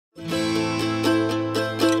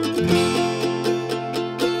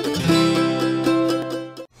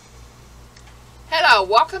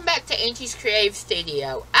Hello, welcome back to Angie's Creative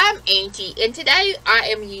Studio. I'm Angie, and today I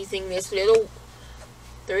am using this little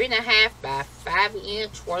 3.5 by 5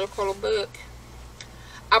 inch watercolor book.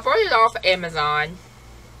 I bought it off Amazon.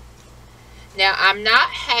 Now, I'm not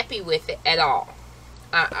happy with it at all.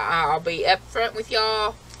 I'll be upfront with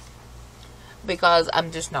y'all because I'm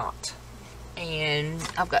just not. And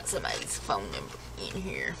I've got somebody's phone number in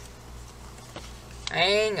here.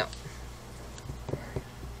 Hang on.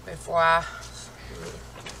 Before I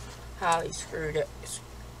highly screwed up,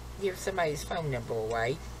 give somebody's phone number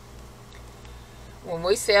away. When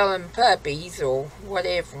we selling puppies or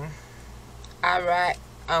whatever, I write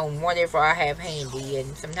on whatever I have handy,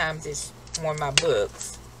 and sometimes it's one of my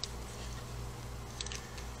books.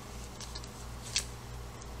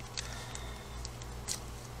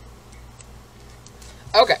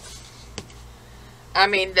 Okay. I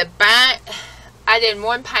mean, I did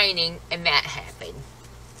one painting and that happened.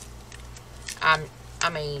 I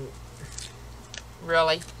mean,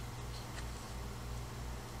 really,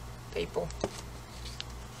 people,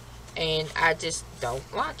 and I just don't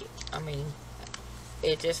like it. I mean,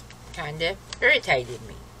 it just kind of irritated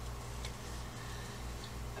me.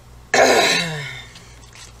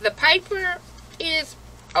 The paper is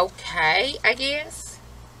okay, I guess.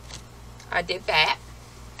 I did that.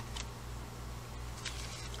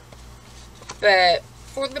 But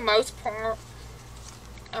for the most part,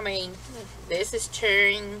 I mean, this is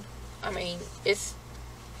tearing. I mean, it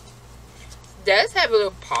does have a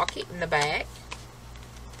little pocket in the back.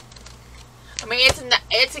 I mean,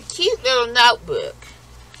 it's a cute little notebook.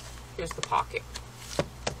 Here's the pocket.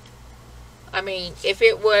 I mean, if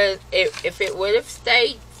it would have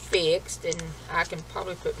stayed fixed, then I can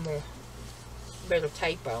probably put better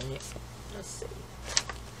tape on it. Let's see.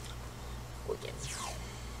 Again.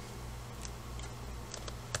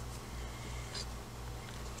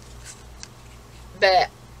 But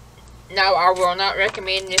no, I will not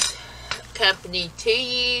recommend this company to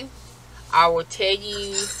you. I will tell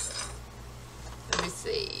you. Let me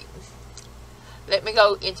see. Let me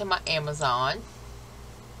go into my Amazon,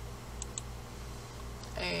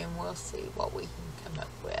 and we'll see what we can come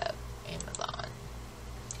up with. Amazon.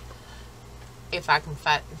 If I can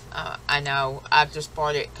find, I know I just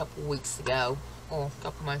bought it a couple weeks ago, or a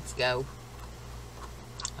couple months ago.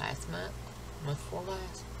 Last month, month before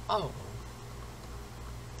last. Oh.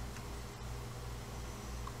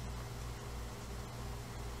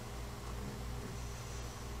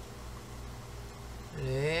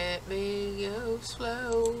 Let me go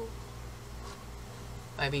slow.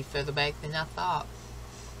 Maybe further back than I thought.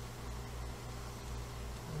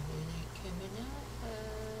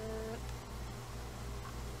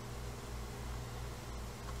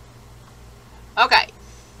 Okay.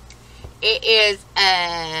 It is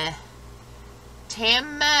a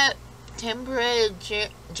Tumuarta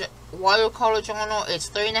watercolor journal. It's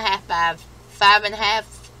 3.5 by 5.5,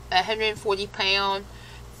 140 pound.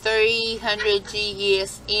 300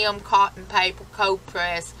 GSM cotton paper, cold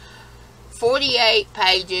press, 48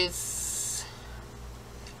 pages,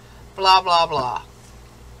 blah blah blah.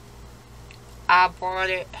 I bought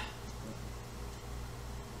it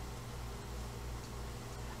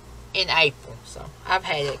in April, so I've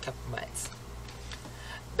had it a couple months.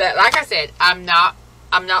 But like I said, I'm not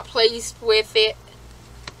pleased with it.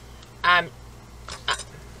 I'm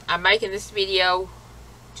making this video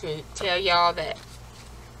to tell y'all that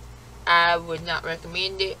I would not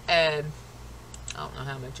recommend it. I don't know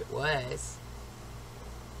how much it was.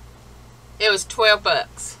 It was 12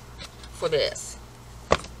 bucks for this.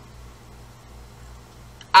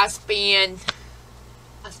 I spent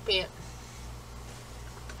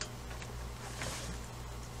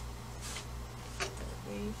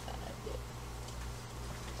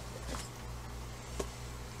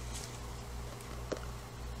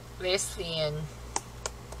less than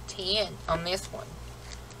 10 on this one.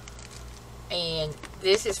 And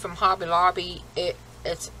this is from Hobby Lobby.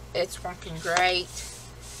 It's working great.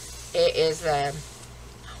 It is I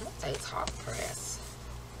won't say it's hot press.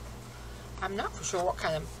 I'm not for sure what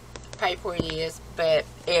kind of paper it is, but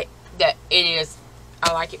it is.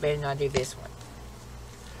 I like it better than I do this one.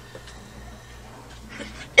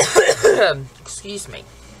 Excuse me.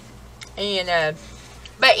 And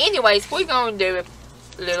but anyways, we're going to do a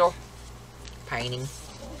little painting.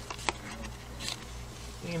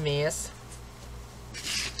 You miss.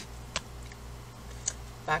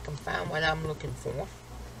 If I can find what I'm looking for.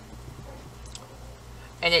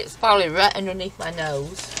 And it's probably right underneath my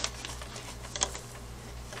nose.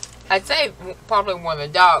 I'd say probably one of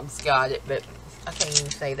the dogs got it, but I can't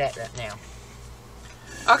even say that right now.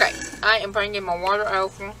 Okay, I am bringing my water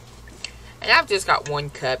over. And I've just got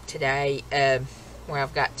one cup today. Well,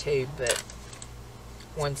 I've got two, but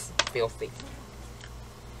one's filthy.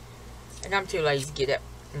 And I'm too lazy to get up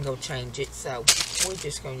and go change it, so we're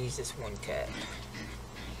just going to use this one cup.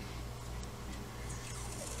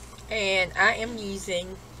 And I am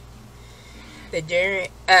using the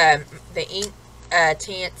ink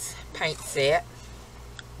tints paint set.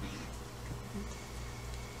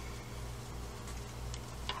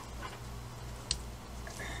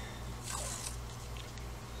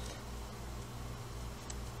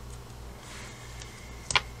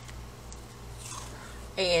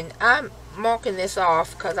 And I'm marking this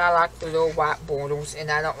off because I like the little white borders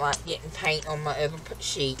and I don't like getting paint on my other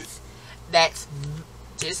sheets. That's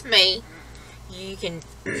just me. You can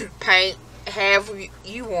paint however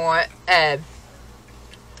you want.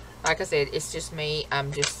 Like I said, it's just me.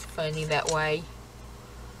 I'm just funny that way.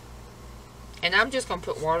 And I'm just going to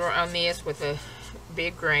put water on this with a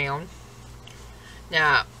big ground.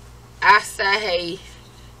 Now, I say,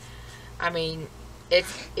 I mean,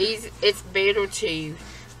 it's better to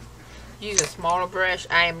use a smaller brush.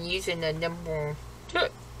 I am using the number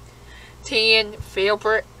 10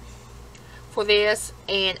 filbert for this,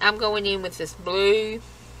 and I'm going in with this blue,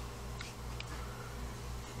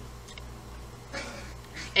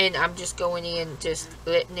 and I'm just going in, just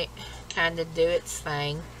letting it kind of do its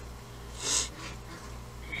thing,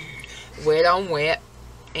 wet on wet,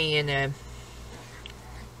 and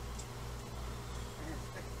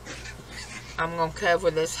I'm going to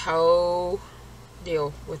cover this whole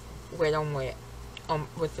deal with wet on wet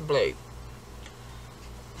with the blue.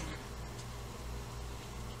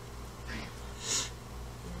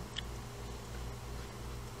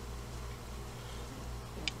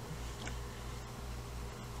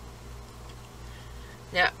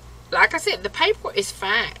 Now, like I said, the paper is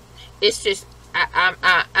fine. It's just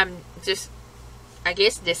I'm just, I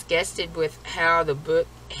guess, disgusted with how the book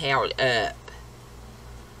held up.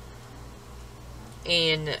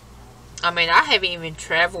 And I mean, I haven't even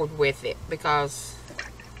traveled with it because,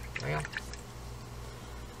 well,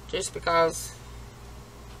 just because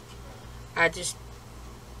I just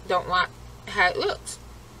don't like how it looks.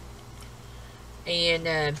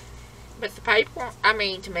 And but the paper, I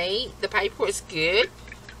mean, to me, the paper is good.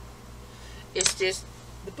 It's just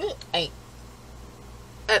the book ain't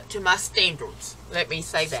up to my standards. Let me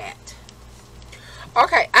say that.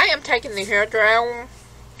 Okay, I am taking the hair dryer.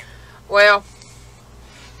 Well,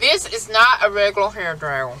 this is not a regular hair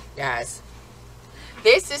dryer, guys.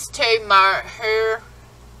 This is to my hair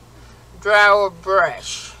dryer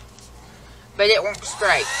brush. But it won't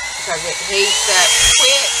straight because it heats up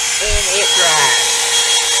quick and it dries.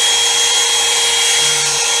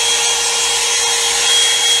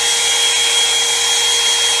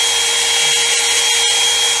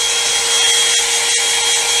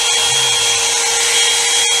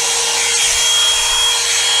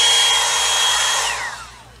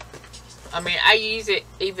 I mean, I use it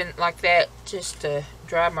even like that just to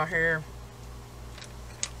dry my hair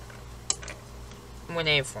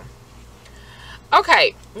whenever.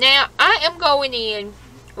 Okay, now I am going in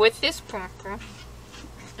with this purple,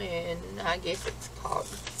 and I guess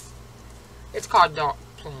it's called dark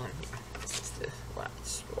plum. This is the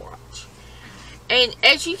swatch. And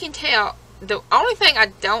as you can tell, the only thing I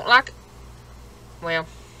don't like, well,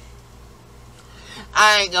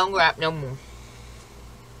 I ain't gonna grab no more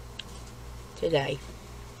today.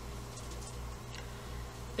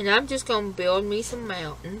 And I'm just going to build me some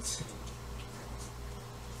mountains.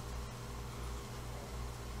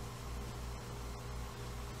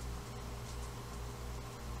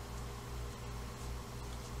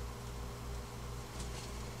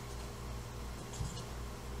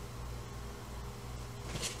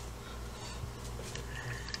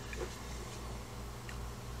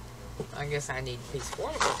 I guess I need a piece of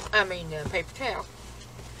water. Paper towel.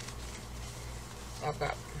 I've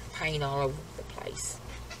got paint all over the place.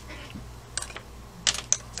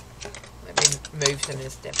 Let me move some of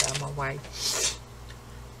this stuff out of my way.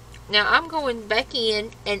 Now I'm going back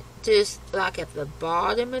in and just like at the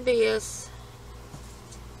bottom of this,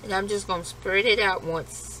 and I'm just going to spread it out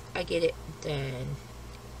once I get it done.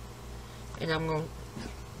 And I'm going to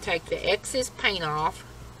take the excess paint off.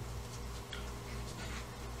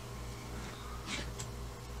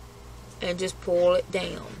 And just pull it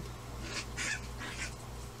down.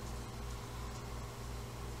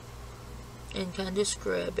 And kind of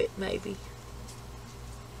scrub it, maybe.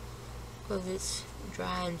 Because it's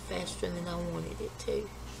drying faster than I wanted it to.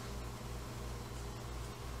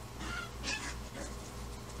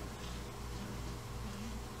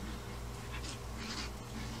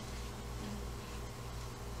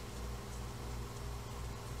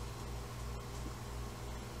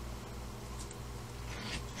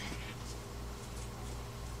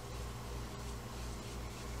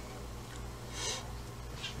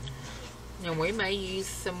 And we may use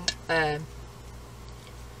some other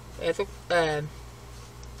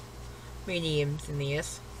mediums in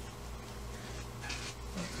this.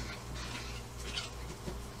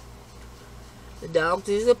 The dogs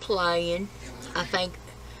is a playing. I think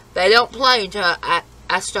they don't play until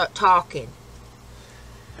I start talking.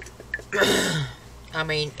 I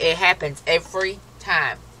mean, it happens every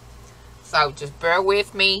time. So just bear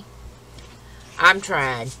with me. I'm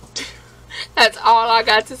trying. That's all I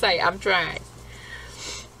got to say. I'm trying.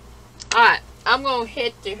 Alright, I'm going to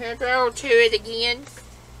hit the hair dryer to it again.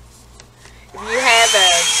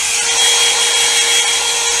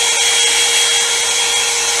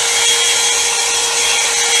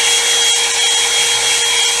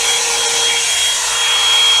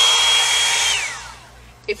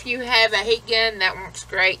 If you have a heat gun, that works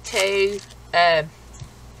great too.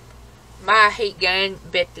 My heat gun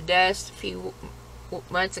bit the dust a few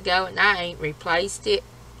months ago and I ain't replaced it.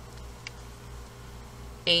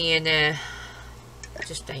 And I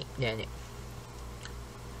just ain't done it.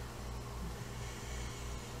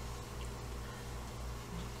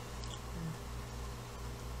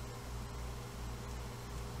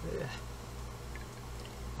 Ugh.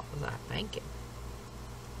 What was I thinking?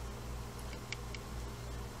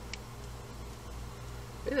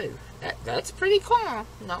 Ooh, that's pretty cool.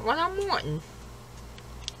 Not what I'm wanting.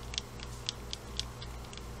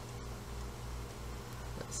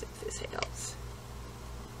 Let's see if this helps.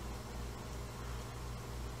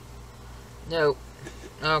 Nope.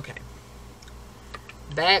 Okay.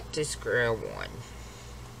 Back to square one.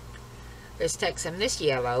 Let's take some of this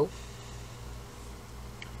yellow.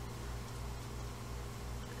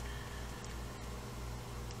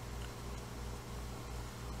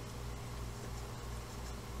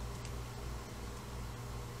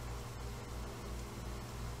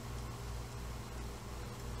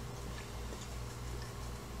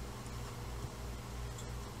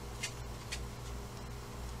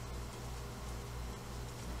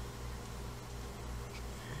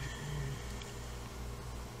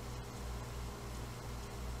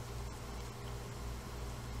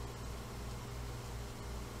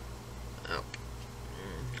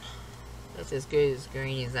 That's as good as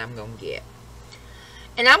green as I'm going to get.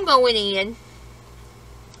 And I'm going in,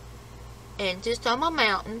 and just on my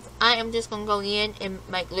mountains, I am just going to go in and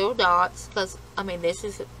make little dots. Because, I mean, this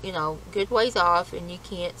is, you know, good ways off, and you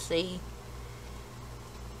can't see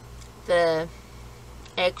the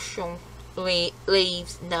actual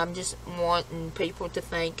leaves. And I'm just wanting people to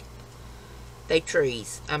think they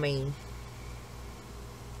trees. I mean...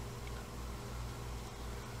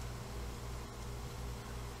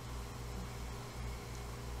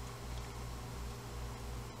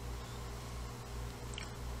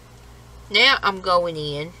 Now I'm going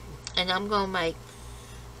in and I'm going to make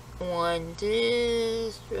one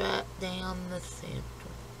just right down the center.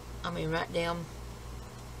 I mean right down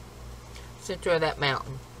center of that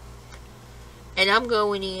mountain. And I'm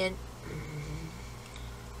going in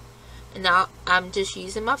and now I'm just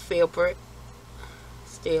using my filbert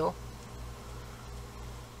still.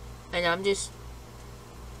 And I'm just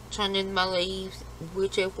turning my leaves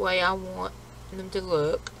whichever way I want them to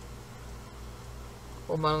look.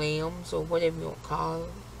 Or my limbs, or whatever you want to call them.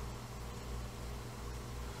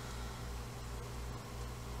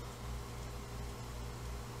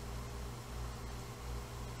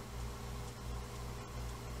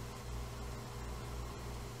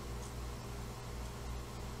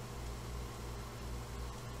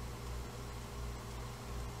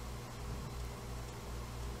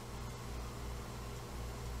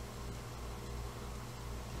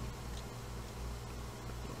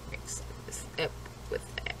 Mix this up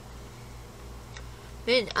with that.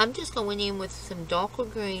 Then I'm just going in with some darker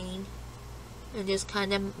green and just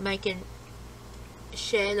kind of making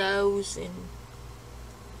shadows and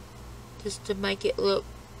just to make it look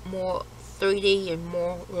more 3D and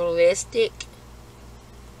more realistic.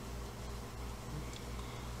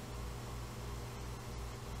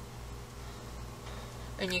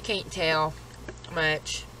 And you can't tell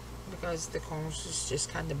much because the corners is just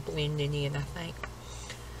kind of blending in, I think.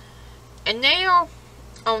 And now,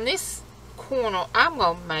 on this corner, I'm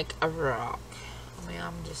going to make a rock. I mean,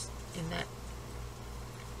 I'm just in that.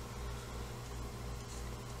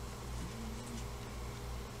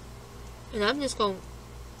 And I'm just going to,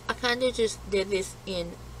 I kind of just did this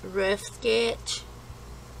in rough sketch.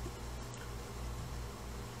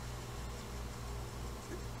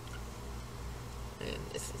 And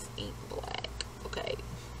this is ink black. Okay.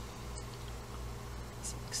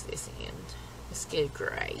 Let's mix this in. Let's get a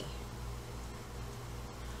gray.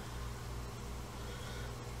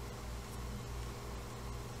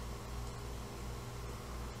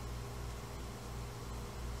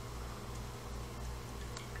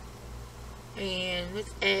 And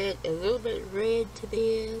let's add a little bit of red to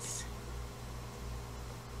this.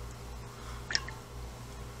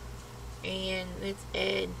 And let's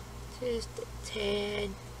add just a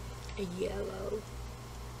tad of yellow.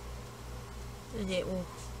 And it will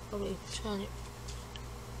probably turn it.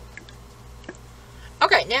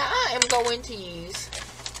 Okay, now I am going to use,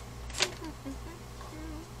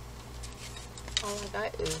 all I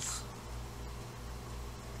got is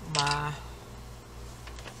my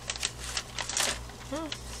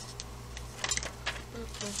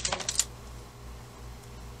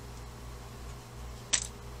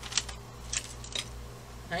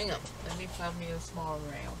hang on, let me find me a small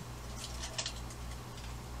round.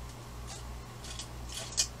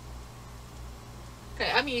 Okay,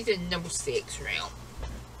 I'm using number 6 round.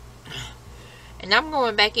 And I'm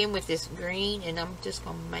going back in with this green, and I'm just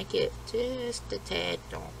going to make it just a tad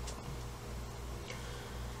darker.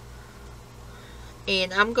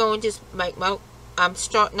 And I'm going to just make my, I'm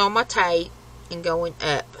starting on my tape and going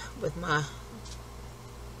up with my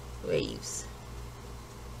leaves.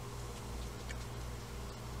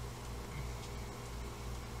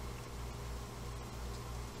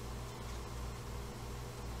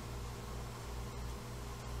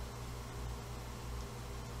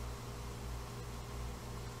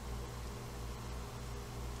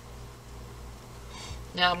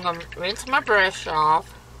 Now I'm going to rinse my brush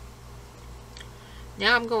off.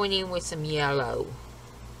 Now I'm going in with some yellow.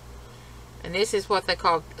 And this is what they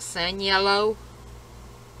call sun yellow.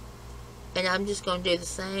 And I'm just going to do the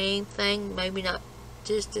same thing. Maybe not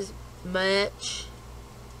just as much.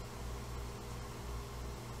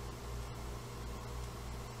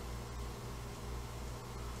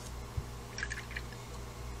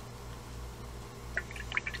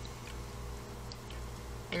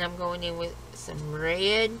 And I'm going in with some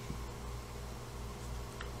red.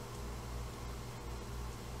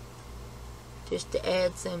 Just to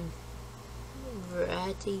add some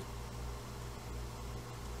variety.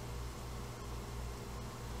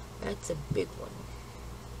 That's a big one.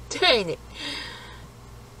 Dang it.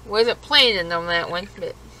 Wasn't planning on that one,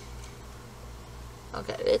 but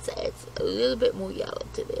okay, let's add a little bit more yellow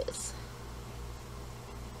to this.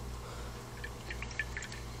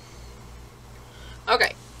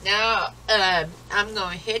 Okay, now I'm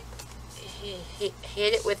going to hit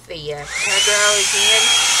it with the hair dryer again.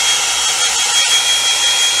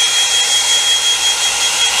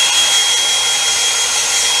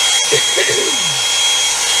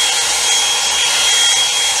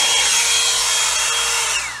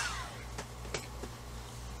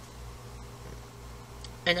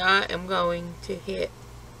 And I am going to hit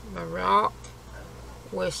my rock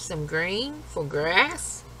with some green for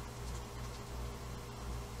grass.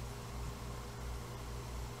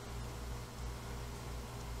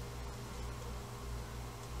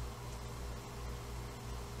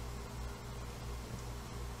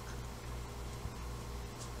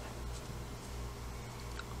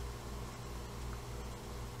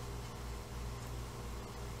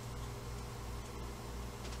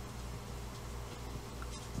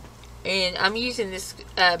 And I'm using this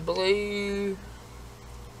blue,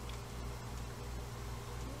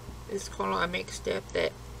 this color I mixed up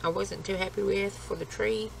that I wasn't too happy with for the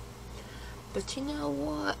tree. But you know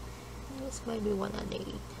what? This may be what I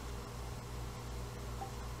need.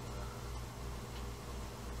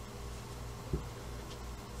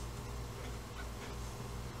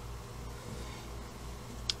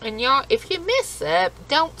 And y'all, if you mess up,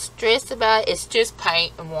 don't stress about it. It's just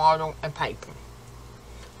paint and water and paper.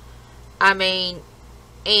 I mean,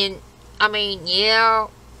 yeah,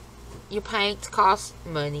 your paints cost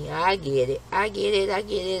money. I get it. I get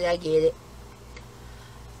it.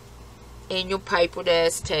 And your paper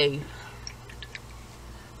does too.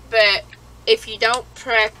 But if you don't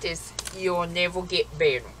practice, you'll never get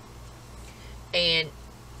better. And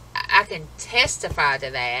I can testify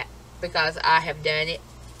to that because I have done it.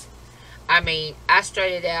 I mean, I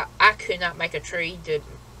started out, I could not make a tree to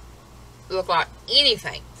look like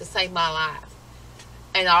anything to save my life.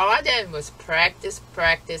 And all I done was practice.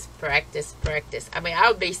 I mean, I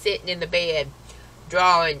would be sitting in the bed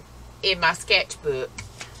drawing in my sketchbook.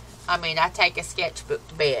 I mean, I take a sketchbook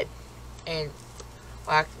to bed. And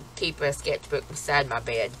I keep a sketchbook beside my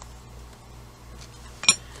bed.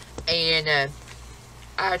 And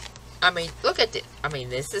I mean, look at this. I mean,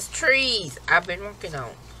 this is trees I've been working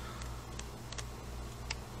on.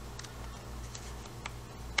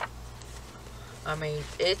 I mean,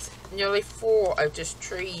 it's nearly full of just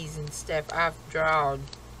trees and stuff I've drawn.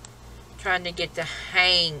 Trying to get the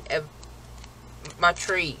hang of my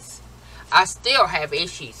trees. I still have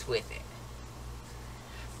issues with it.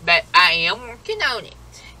 But I am working on it.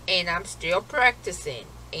 and I'm still practicing.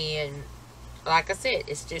 And like I said,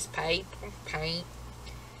 it's just paper, paint,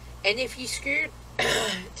 and if you're scared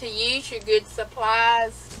to use your good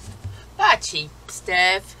supplies, buy cheap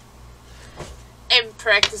stuff and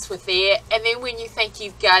practice with it. And then when you think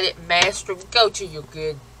you've got it mastered, go to your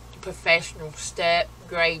good professional stuff,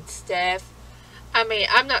 grade stuff. I mean,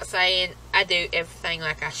 I'm not saying I do everything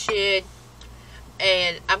like I should,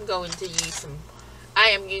 and I'm going to use some, I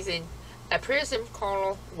am using a Prism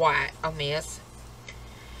Color White on this,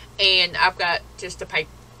 and I've got just a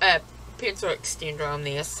pencil extender on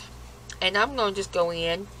this, and I'm going to just go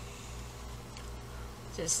in,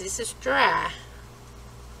 since this is dry,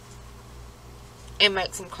 and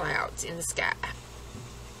make some clouds in the sky.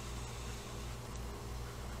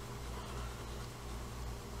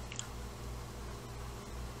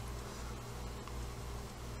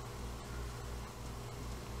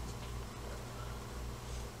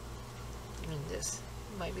 And just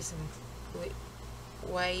maybe some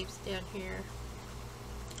waves down here.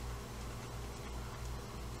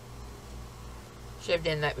 Should have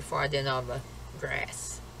done that before I did all the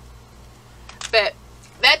grass. But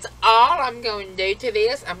that's all I'm going to do to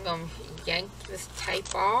this. I'm going to yank this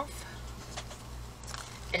tape off.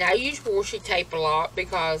 And I use washi tape a lot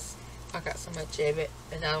because I got so much of it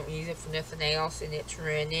and I don't use it for nothing else, and it's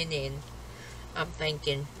running, and I'm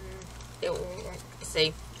thinking it won't.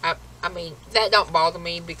 See, I mean, that don't bother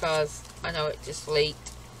me because I know it just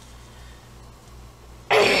leaked.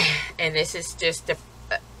 And this is just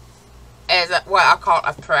what I call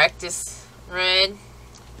a practice run.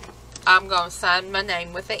 I'm going to sign my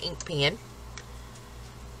name with an ink pen.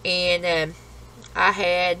 And I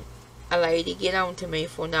had a lady get on to me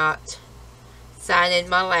for not signing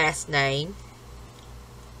my last name.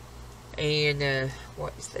 And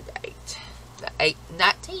what is the date? The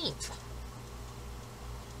 19th.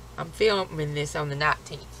 I'm filming this on the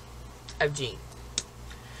 19th of June.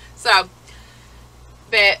 So,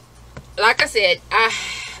 but like I said,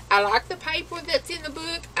 I like the paper that's in the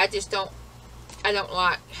book. I don't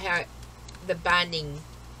like how the binding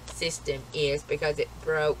system is, because it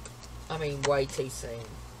broke, I mean, way too soon.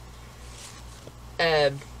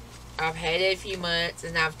 I've had it a few months,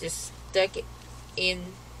 and I've just stuck it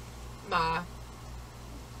in my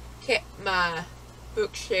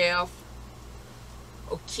bookshelf,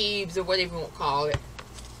 or cubes, or whatever you want to call it,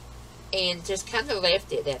 and just kind of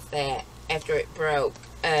left it at that after it broke.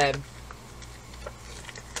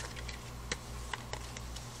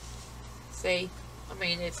 See, I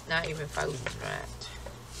mean, it's not even folding right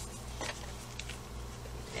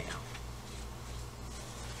now.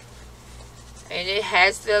 And it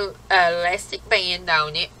has the elastic band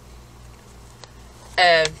on it.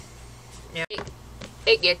 Now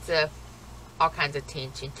it gets all kinds of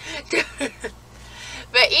tension.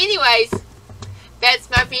 But anyways, that's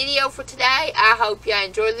my video for today. I hope y'all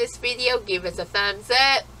enjoyed this video. Give us a thumbs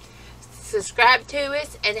up, subscribe to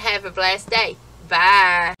us, and have a blessed day.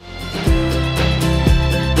 Bye.